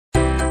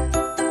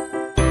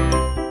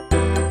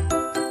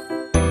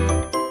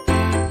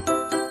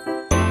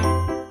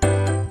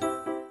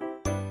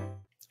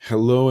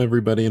Hello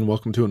everybody and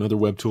welcome to another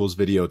Web Tools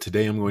video.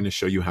 Today I'm going to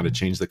show you how to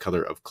change the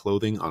color of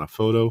clothing on a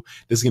photo.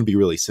 This is going to be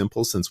really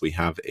simple since we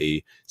have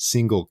a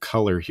single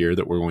color here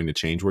that we're going to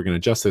change. We're going to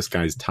adjust this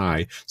guy's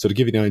tie. So to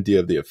give you an idea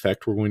of the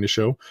effect we're going to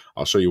show,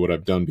 I'll show you what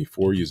I've done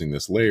before using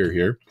this layer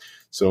here.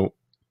 So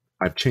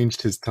I've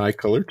changed his tie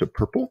color to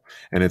purple,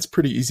 and it's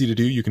pretty easy to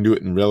do. You can do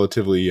it in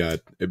relatively,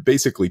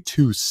 basically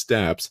 2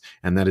 steps,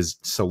 and that is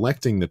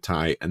selecting the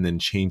tie and then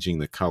changing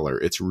the color.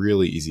 It's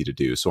really easy to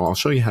do. So I'll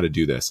show you how to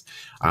do this.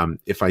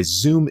 If I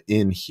zoom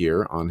in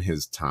here on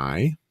his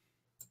tie,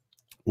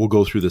 we'll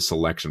go through the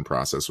selection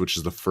process, which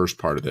is the first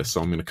part of this.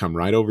 So I'm going to come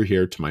right over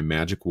here to my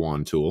magic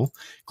wand tool,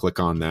 click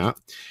on that,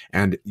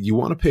 and you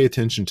want to pay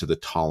attention to the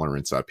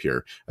tolerance up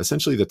here.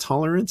 Essentially, the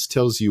tolerance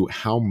tells you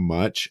how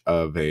much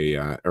of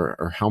a,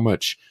 or how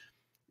much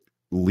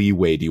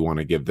leeway do you want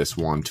to give this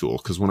wand tool.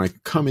 Because when I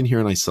come in here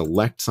and I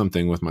select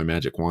something with my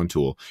magic wand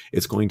tool,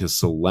 it's going to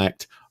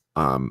select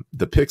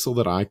the pixel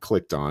that I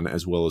clicked on,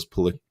 as well as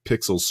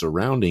pixels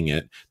surrounding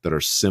it that are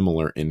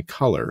similar in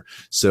color.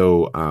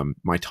 So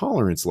my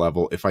tolerance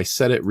level, if I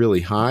set it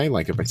really high,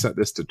 like if I set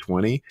this to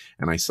 20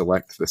 and I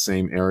select the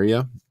same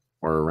area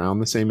or around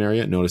the same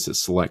area, notice it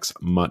selects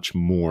much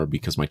more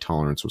because my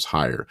tolerance was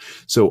higher.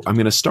 So I'm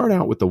going to start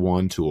out with the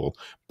wand tool,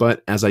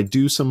 but as I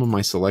do some of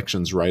my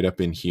selections right up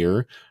in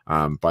here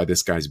by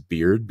this guy's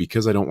beard,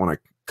 because I don't want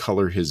to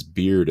color his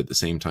beard at the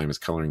same time as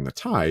coloring the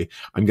tie,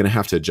 I'm going to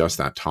have to adjust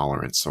that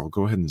tolerance. So I'll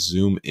go ahead and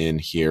zoom in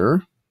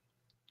here.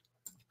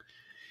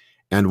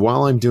 And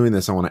while I'm doing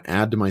this, I want to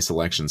add to my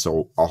selection.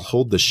 So I'll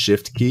hold the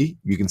shift key.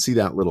 You can see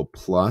that little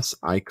plus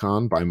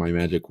icon by my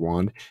magic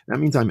wand. That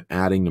means I'm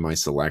adding to my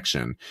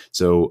selection.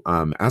 So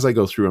as I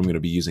go through, I'm going to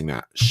be using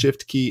that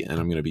shift key, and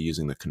I'm going to be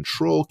using the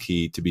control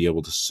key to be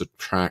able to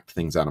subtract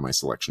things out of my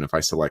selection if I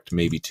select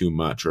maybe too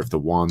much, or if the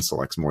wand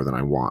selects more than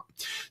I want.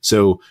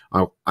 So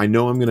I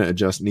know I'm going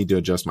to need to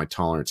adjust my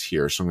tolerance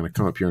here. So I'm going to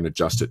come up here and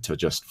adjust it to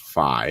just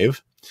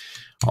 5.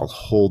 I'll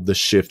hold the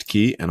shift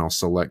key and I'll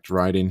select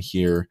right in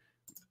here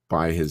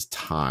by his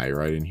tie,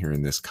 right in here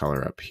in this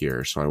color up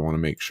here. So I want to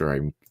make sure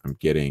I'm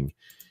getting,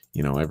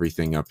 you know,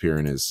 everything up here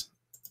in his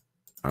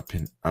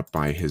up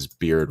by his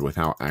beard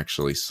without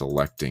actually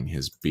selecting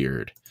his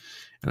beard.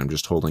 And I'm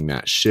just holding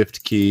that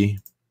shift key.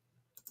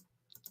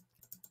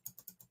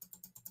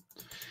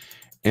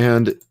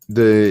 And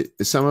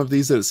some of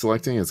these that it's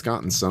selecting, it's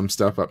gotten some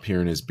stuff up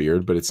here in his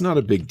beard, but it's not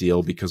a big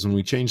deal because when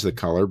we change the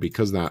color,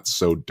 because that's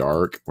so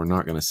dark, we're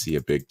not going to see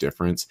a big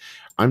difference.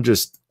 I'm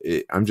just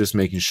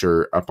making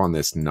sure up on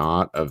this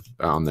knot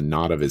on the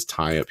knot of his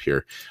tie up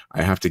here,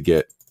 I have to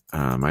get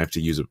I have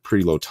to use a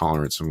pretty low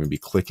tolerance. So I'm going to be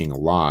clicking a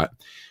lot.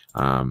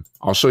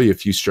 I'll show you a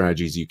few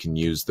strategies you can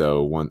use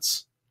though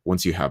once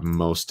you have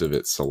most of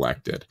it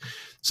selected.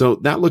 So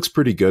that looks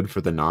pretty good for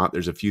the knot.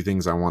 There's a few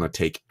things I want to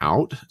take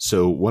out.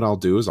 So what I'll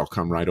do is I'll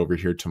come right over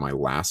here to my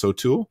lasso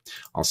tool.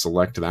 I'll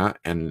select that,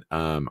 and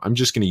I'm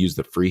just going to use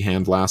the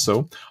freehand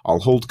lasso. I'll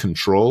hold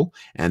control,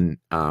 and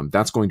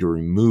that's going to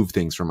remove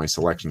things from my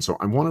selection. So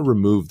I want to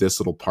remove this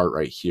little part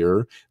right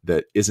here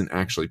that isn't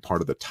actually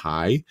part of the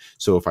tie.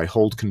 So if I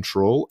hold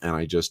control and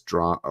I just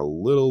draw a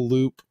little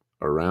loop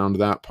around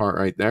that part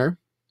right there,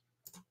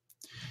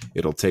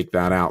 it'll take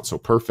that out. So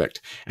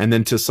perfect. And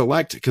then to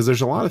select, because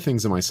there's a lot of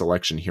things in my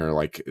selection here,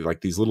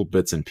 like these little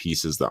bits and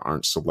pieces that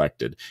aren't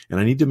selected. And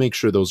I need to make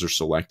sure those are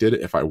selected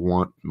if I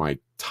want my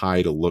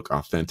tie to look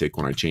authentic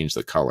when I change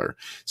the color.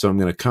 So I'm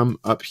going to come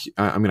up,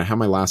 I'm going to have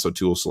my lasso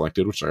tool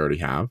selected, which I already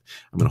have.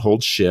 I'm going to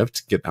hold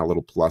shift, get that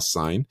little plus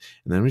sign,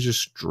 and then we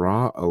just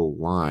draw a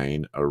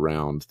line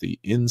around the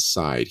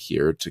inside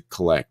here to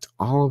collect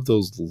all of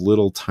those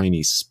little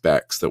tiny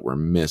specks that were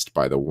missed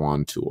by the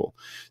wand tool.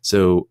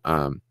 So,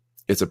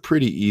 it's a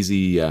pretty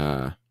easy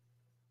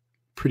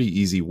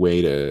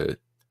way to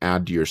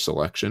add to your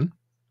selection,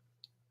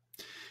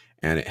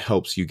 and it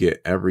helps you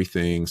get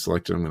everything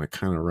selected. I'm going to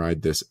kind of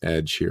ride this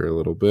edge here a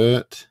little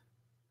bit.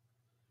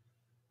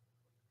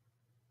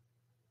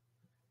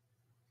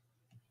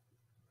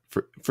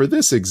 For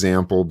this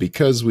example,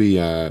 because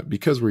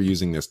we're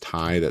using this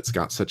tie that's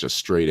got such a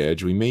straight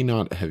edge, we may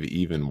not have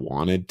even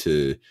wanted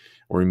to,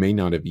 or we may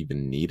not have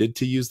even needed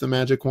to use the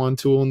magic wand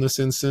tool in this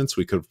instance.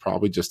 We could have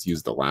probably just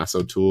used the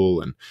lasso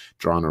tool and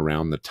drawn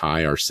around the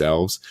tie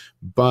ourselves.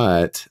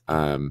 But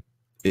I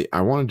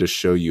wanted to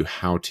show you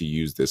how to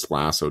use this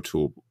lasso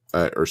tool,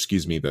 or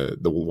excuse me, the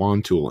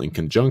wand tool in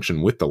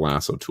conjunction with the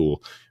lasso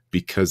tool,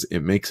 because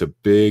it makes a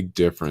big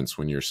difference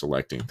when you're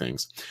selecting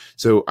things.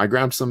 So I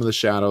grabbed some of the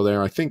shadow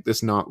there. I think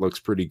this knot looks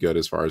pretty good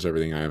as far as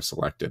everything I have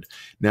selected.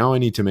 Now I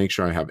need to make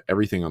sure I have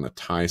everything on the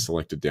tie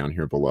selected down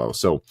here below.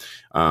 So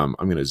I'm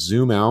going to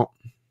zoom out.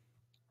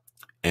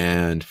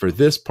 And for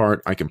this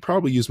part, I can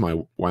probably use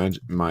my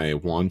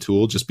wand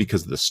tool just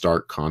because of the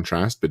stark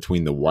contrast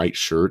between the white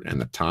shirt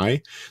and the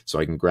tie. So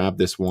I can grab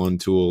this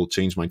wand tool,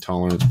 change my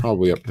tolerance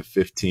probably up to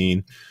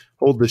 15,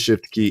 hold the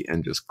shift key,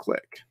 and just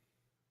click.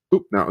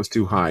 Oop, that was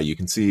too high. You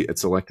can see it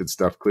selected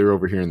stuff clear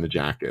over here in the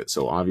jacket.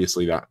 So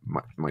obviously that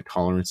my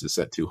tolerance is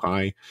set too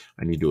high.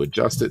 I need to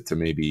adjust it to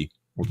maybe,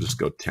 we'll just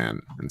go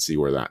 10 and see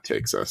where that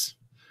takes us.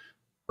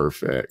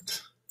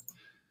 Perfect.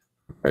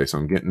 Okay, so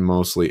I'm getting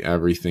mostly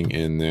everything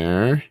in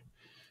there.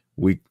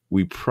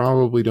 We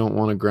probably don't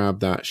want to grab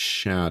that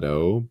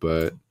shadow,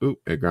 but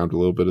it grabbed a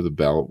little bit of the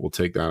belt. We'll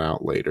take that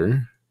out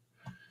later.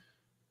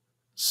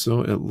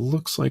 So it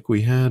looks like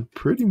we had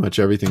pretty much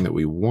everything that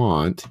we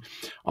want.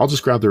 I'll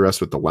just grab the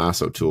rest with the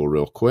lasso tool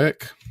real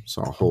quick.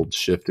 So I'll hold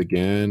shift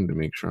again to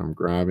make sure I'm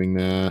grabbing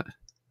that.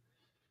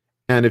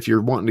 And if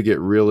you're wanting to get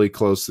really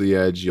close to the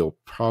edge, you'll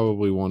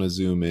probably want to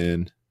zoom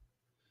in.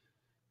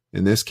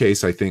 In this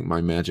case, I think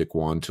my magic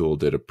wand tool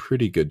did a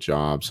pretty good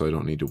job, so I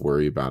don't need to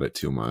worry about it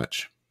too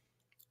much.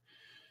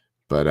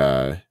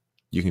 But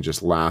you can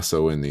just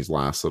lasso in these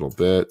last little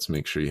bits.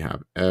 Make sure you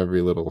have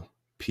every little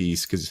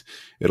piece, because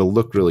it'll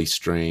look really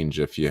strange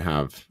if you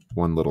have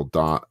one little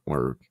dot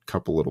or a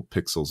couple little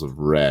pixels of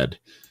red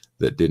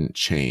that didn't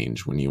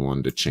change when you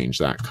wanted to change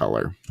that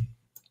color.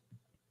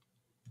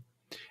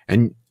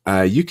 And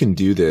you can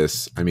do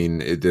this. I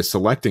mean, the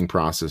selecting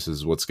process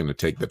is what's going to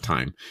take the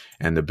time.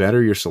 And the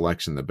better your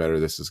selection, the better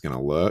this is going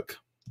to look.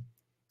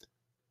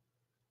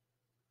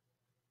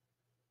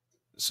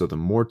 So the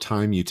more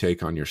time you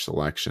take on your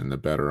selection, the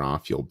better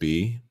off you'll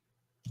be.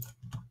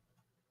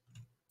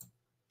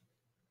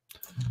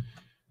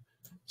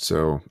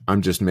 So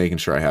I'm just making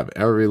sure I have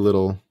every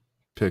little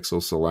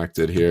pixel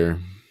selected here.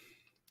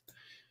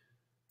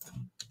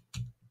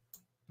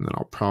 And then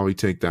I'll probably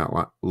take that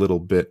little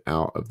bit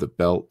out of the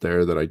belt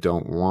there that I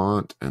don't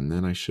want, and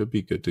then I should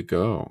be good to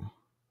go.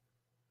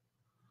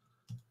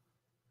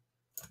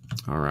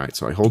 All right,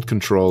 so I hold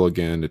control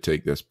again to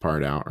take this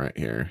part out right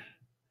here.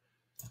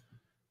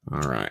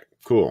 All right,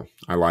 cool.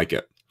 I like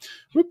it.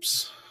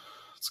 Whoops.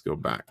 Let's go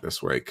back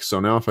this way. So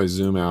now if I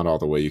zoom out all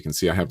the way, you can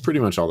see I have pretty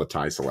much all the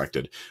tie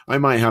selected. I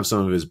might have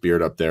some of his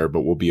beard up there,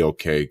 but we'll be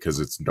okay because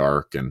it's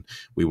dark and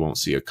we won't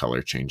see a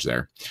color change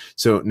there.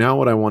 So now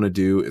what I want to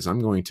do is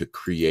I'm going to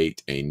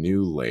create a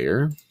new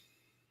layer.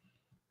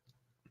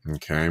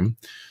 Okay.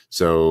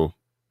 So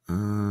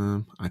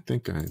I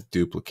think I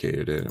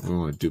duplicated it. We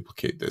want to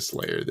duplicate this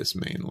layer, this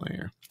main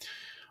layer.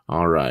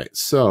 All right.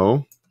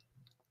 So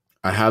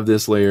I have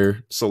this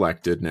layer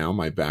selected now,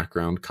 my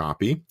background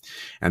copy.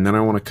 And then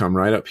I want to come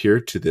right up here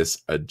to this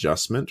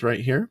adjustment right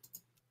here.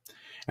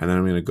 And then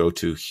I'm going to go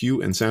to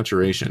hue and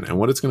saturation. And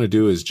what it's going to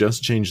do is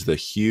just change the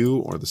hue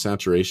or the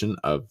saturation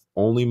of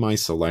only my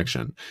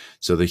selection.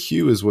 So the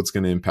hue is what's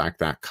going to impact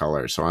that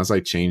color. So as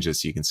I change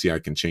this, you can see I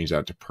can change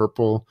that to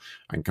purple.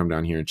 I can come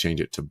down here and change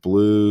it to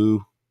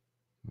blue.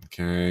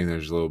 Okay,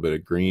 there's a little bit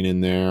of green in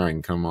there. I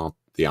can come out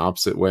the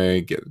opposite way,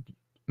 get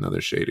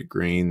another shade of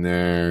green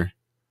there.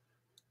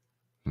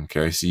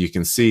 Okay, so you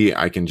can see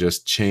I can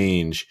just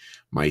change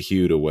my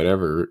hue to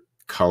whatever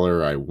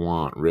color I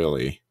want,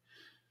 really.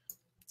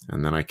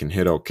 And then I can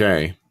hit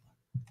OK.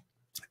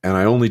 And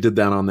I only did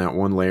that on that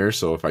one layer,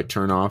 so if I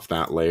turn off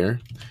that layer,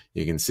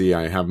 you can see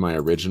I have my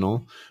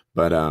original.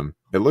 But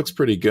it looks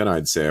pretty good,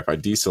 I'd say. If I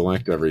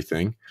deselect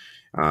everything,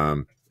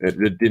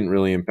 it didn't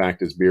really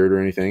impact his beard or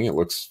anything. It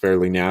looks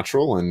fairly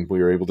natural, and we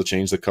were able to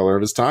change the color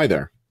of his tie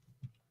there.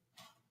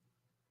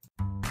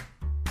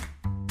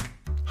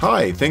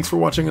 Hi, thanks for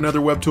watching another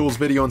WebTools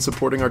video and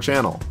supporting our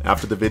channel.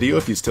 After the video,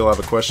 if you still have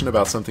a question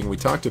about something we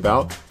talked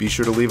about, be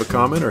sure to leave a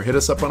comment or hit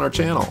us up on our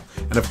channel.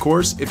 And of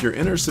course, if you're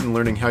interested in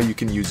learning how you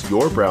can use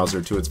your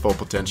browser to its full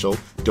potential,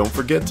 don't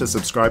forget to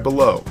subscribe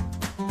below.